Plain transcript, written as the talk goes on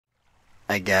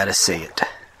I gotta say it.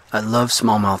 I love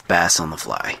smallmouth bass on the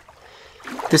fly.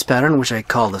 This pattern, which I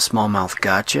call the smallmouth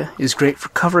gotcha, is great for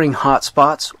covering hot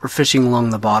spots or fishing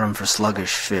along the bottom for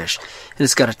sluggish fish. And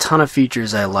it's got a ton of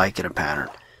features I like in a pattern.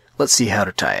 Let's see how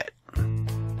to tie it.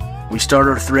 We start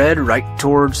our thread right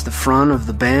towards the front of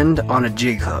the bend on a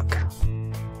jig hook.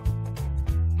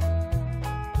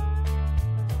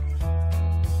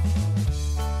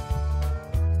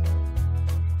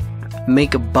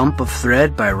 Make a bump of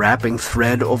thread by wrapping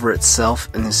thread over itself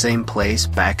in the same place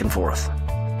back and forth.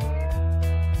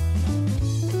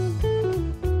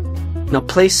 Now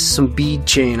place some bead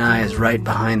chain eyes right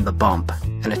behind the bump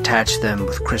and attach them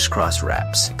with crisscross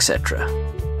wraps, etc.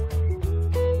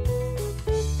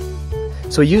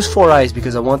 So I use 4 eyes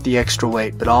because I want the extra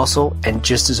weight, but also, and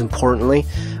just as importantly,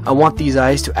 I want these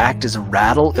eyes to act as a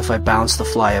rattle if I bounce the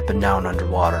fly up and down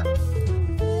underwater.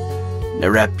 Now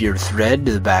wrap your thread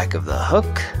to the back of the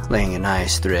hook, laying a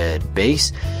nice thread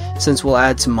base, since we'll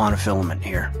add some monofilament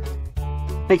here.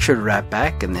 Make sure to wrap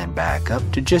back and then back up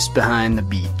to just behind the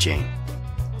bead chain.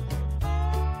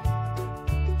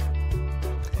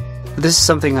 This is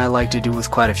something I like to do with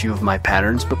quite a few of my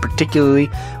patterns, but particularly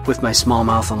with my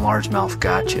smallmouth and largemouth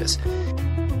gotchas.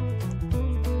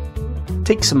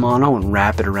 Take some mono and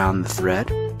wrap it around the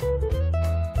thread.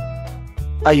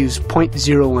 I use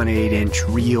 0.018 inch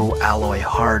Rio alloy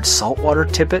hard saltwater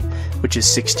tippet, which is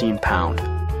 16 pound.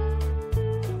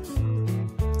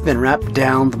 Then wrap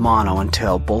down the mono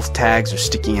until both tags are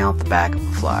sticking out the back of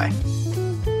the fly.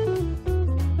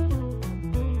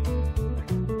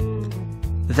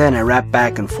 Then I wrap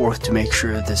back and forth to make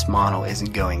sure this mono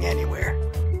isn't going anywhere.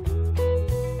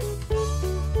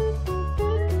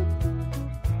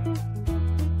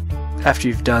 After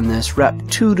you've done this, wrap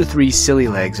 2 to 3 silly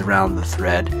legs around the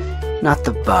thread, not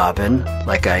the bobbin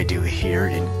like I do here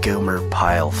in Gomer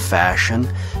pile fashion,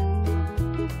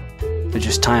 but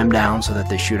just tie them down so that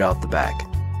they shoot out the back.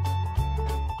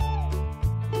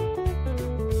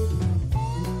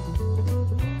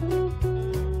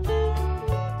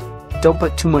 Don't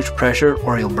put too much pressure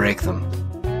or you'll break them.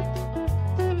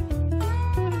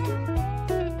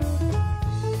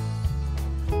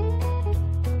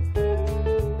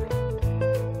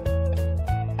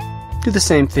 Do the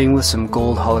same thing with some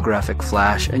gold holographic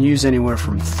flash and use anywhere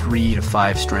from 3 to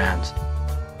 5 strands.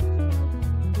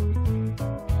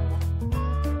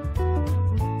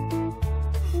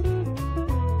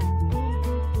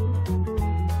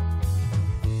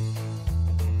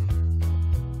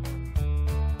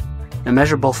 Now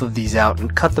measure both of these out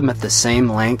and cut them at the same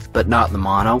length but not the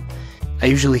mono. I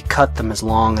usually cut them as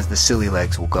long as the silly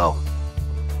legs will go.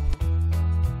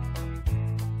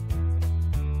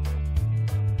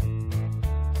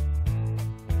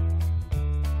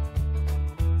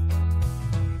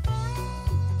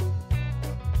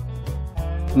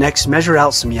 Next, measure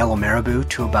out some yellow marabou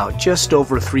to about just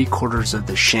over 3/4 of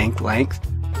the shank length.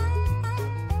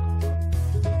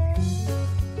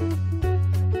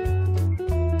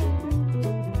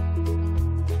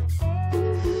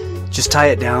 Just tie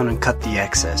it down and cut the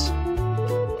excess.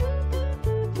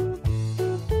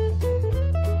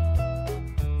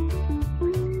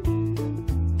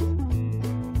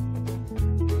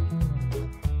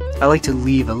 I like to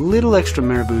leave a little extra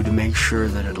marabou to make sure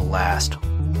that it'll last.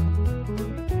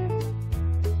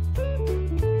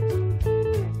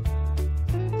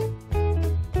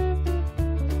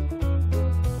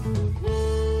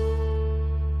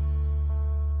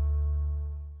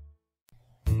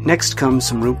 Next comes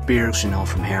some root beer chenille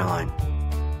from Hairline.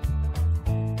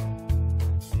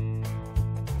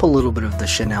 Pull a little bit of the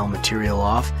chenille material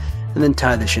off and then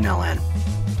tie the chenille in.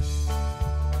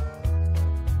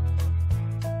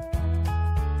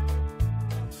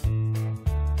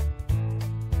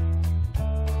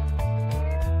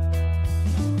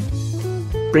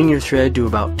 Bring your thread to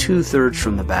about 2/3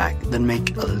 from the back, then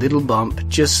make a little bump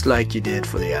just like you did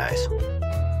for the eyes.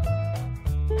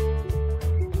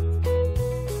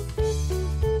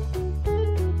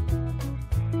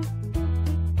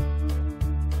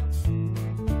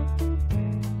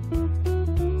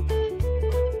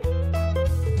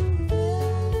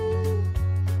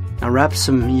 Now wrap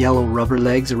some yellow rubber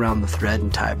legs around the thread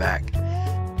and tie back.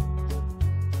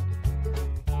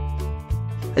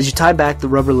 As you tie back, the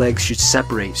rubber legs should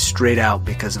separate straight out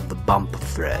because of the bump of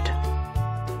thread.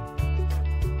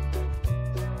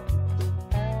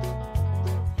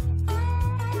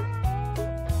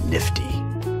 Nifty.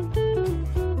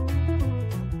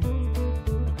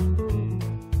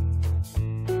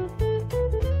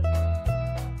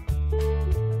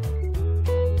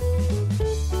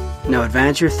 Now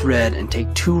advance your thread and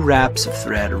take 2 wraps of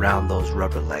thread around those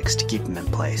rubber legs to keep them in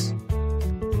place.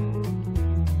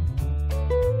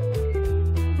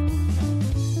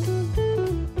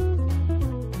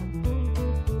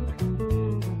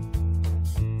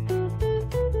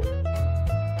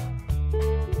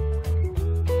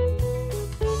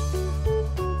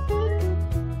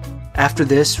 After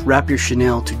this, wrap your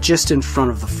chenille to just in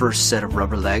front of the first set of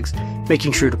rubber legs,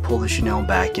 making sure to pull the chenille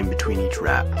back in between each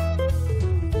wrap.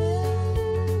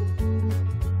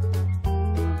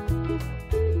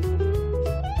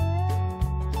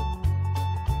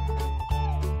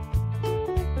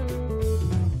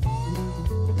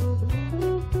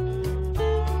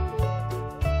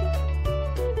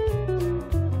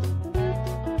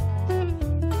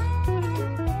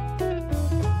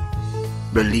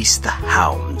 Release the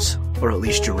hounds, or at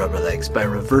least your rubber legs, by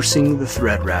reversing the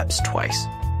thread wraps twice.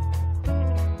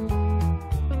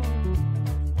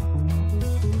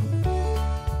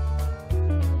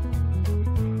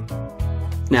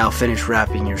 Now finish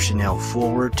wrapping your chenille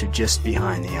forward to just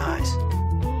behind the eyes.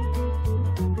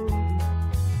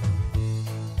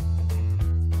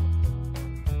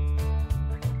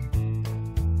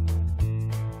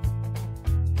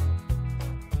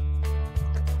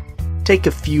 Take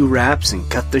a few wraps and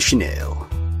cut the chenille.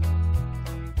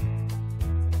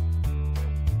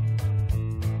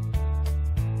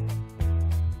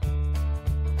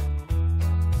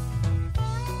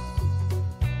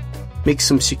 Make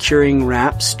some securing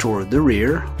wraps toward the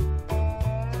rear.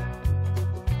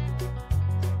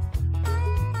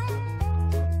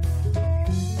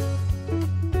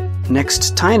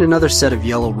 Next, tie in another set of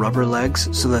yellow rubber legs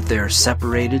so that they are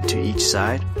separated to each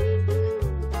side.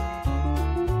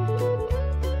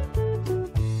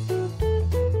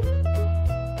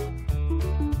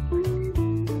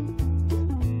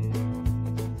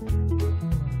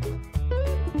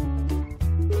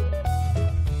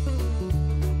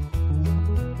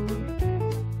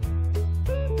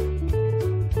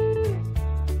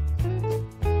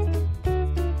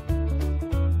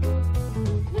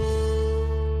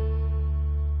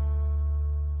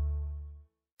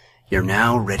 You're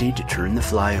now ready to turn the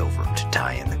fly over to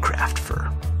tie in the craft fur.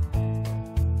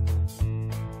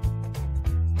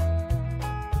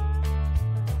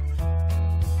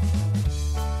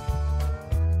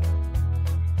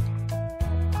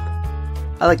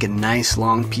 I like a nice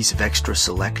long piece of extra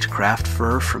select craft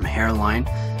fur from Hairline,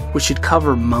 which should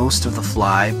cover most of the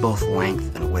fly, both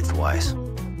length and width-wise.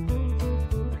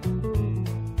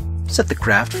 Set the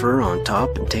craft fur on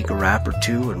top and take a wrap or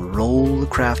two and roll the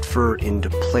craft fur into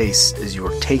place as you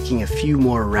are taking a few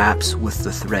more wraps with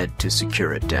the thread to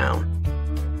secure it down.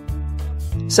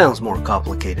 Sounds more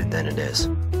complicated than it is.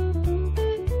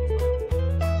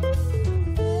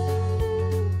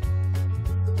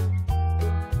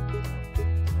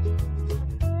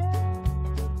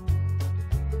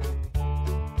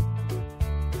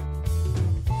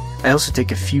 I also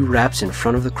take a few wraps in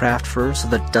front of the craft fur so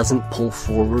that it doesn't pull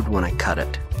forward when I cut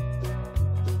it.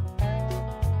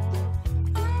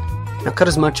 Now cut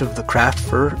as much of the craft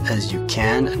fur as you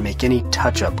can and make any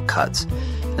touch-up cuts,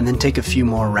 and then take a few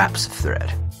more wraps of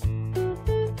thread.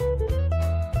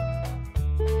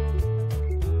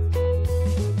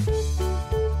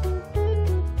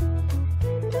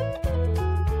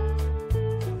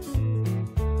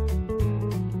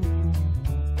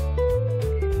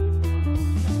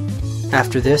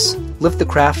 After this, lift the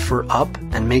craft fur up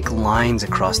and make lines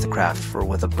across the craft fur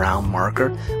with a brown marker,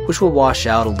 which will wash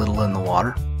out a little in the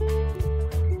water.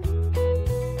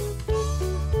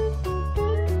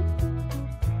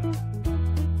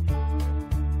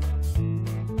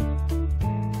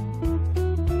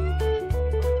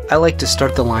 I like to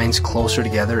start the lines closer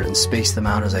together and space them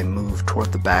out as I move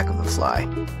toward the back of the fly.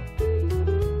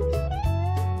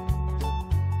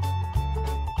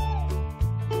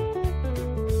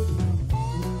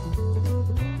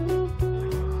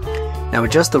 Now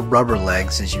adjust the rubber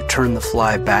legs as you turn the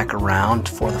fly back around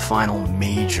for the final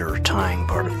major tying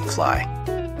part of the fly.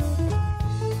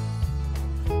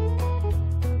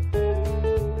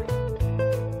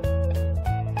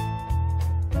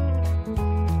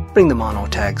 Bring the mono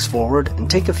tags forward and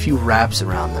take a few wraps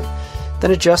around them.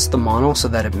 Then adjust the mono so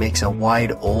that it makes a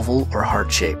wide oval or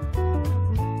heart shape.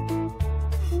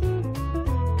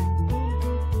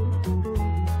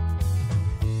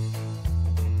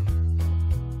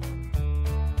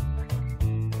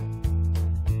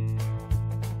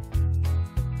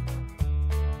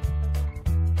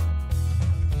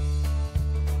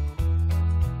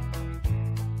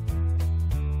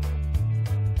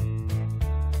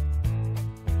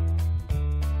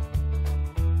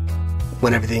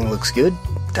 When everything looks good,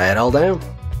 tie it all down.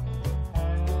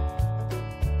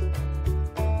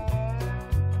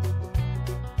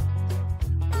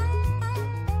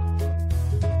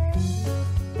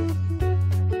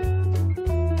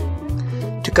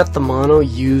 To cut the mono,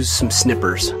 use some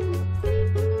snippers.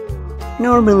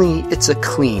 Normally, it's a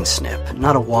clean snip,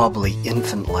 not a wobbly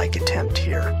infant-like attempt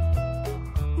here.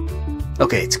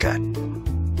 Okay, it's cut.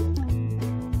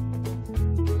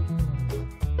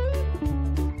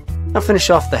 Now finish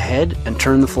off the head and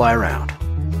turn the fly around.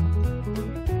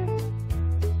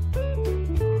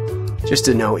 Just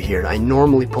a note here, I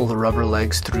normally pull the rubber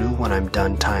legs through when I'm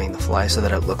done tying the fly so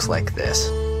that it looks like this.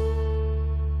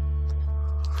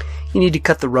 You need to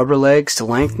cut the rubber legs to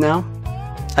length now.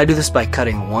 I do this by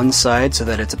cutting one side so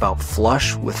that it's about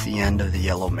flush with the end of the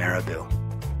yellow marabou.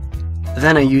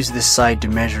 Then I use this side to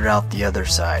measure out the other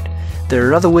side. There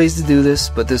are other ways to do this,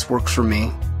 but this works for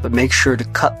me. But make sure to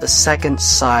cut the second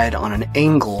side on an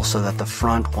angle so that the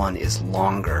front one is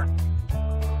longer.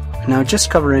 Now just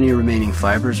cover any remaining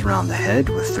fibers around the head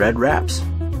with thread wraps.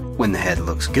 When the head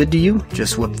looks good to you,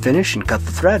 just whip finish and cut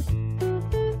the thread.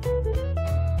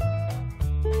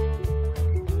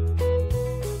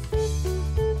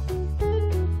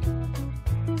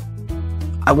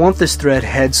 I want this thread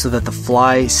head so that the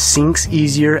fly sinks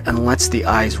easier and lets the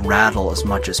eyes rattle as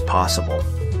much as possible.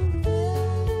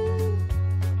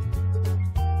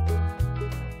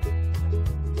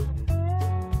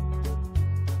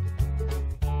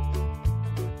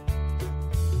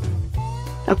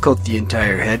 Now coat the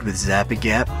entire head with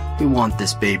Zap-A-Gap. We want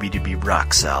this baby to be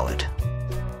rock solid.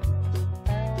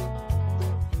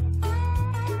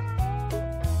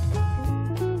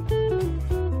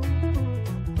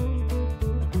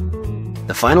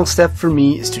 The final step for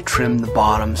me is to trim the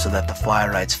bottom so that the fly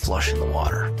rides flush in the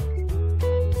water.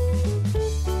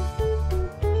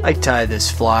 I tie this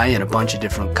fly in a bunch of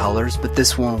different colors, but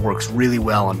this one works really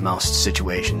well in most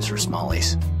situations for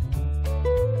smallies.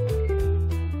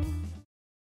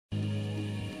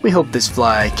 We hope this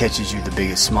fly catches you the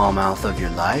biggest smallmouth of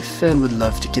your life and would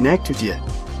love to connect with you.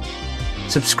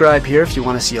 Subscribe here if you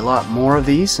want to see a lot more of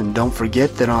these, and don't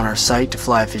forget that on our site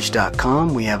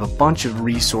toflyfish.com we have a bunch of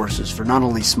resources for not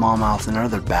only smallmouth and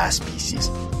other bass species,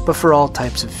 but for all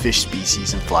types of fish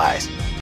species and flies.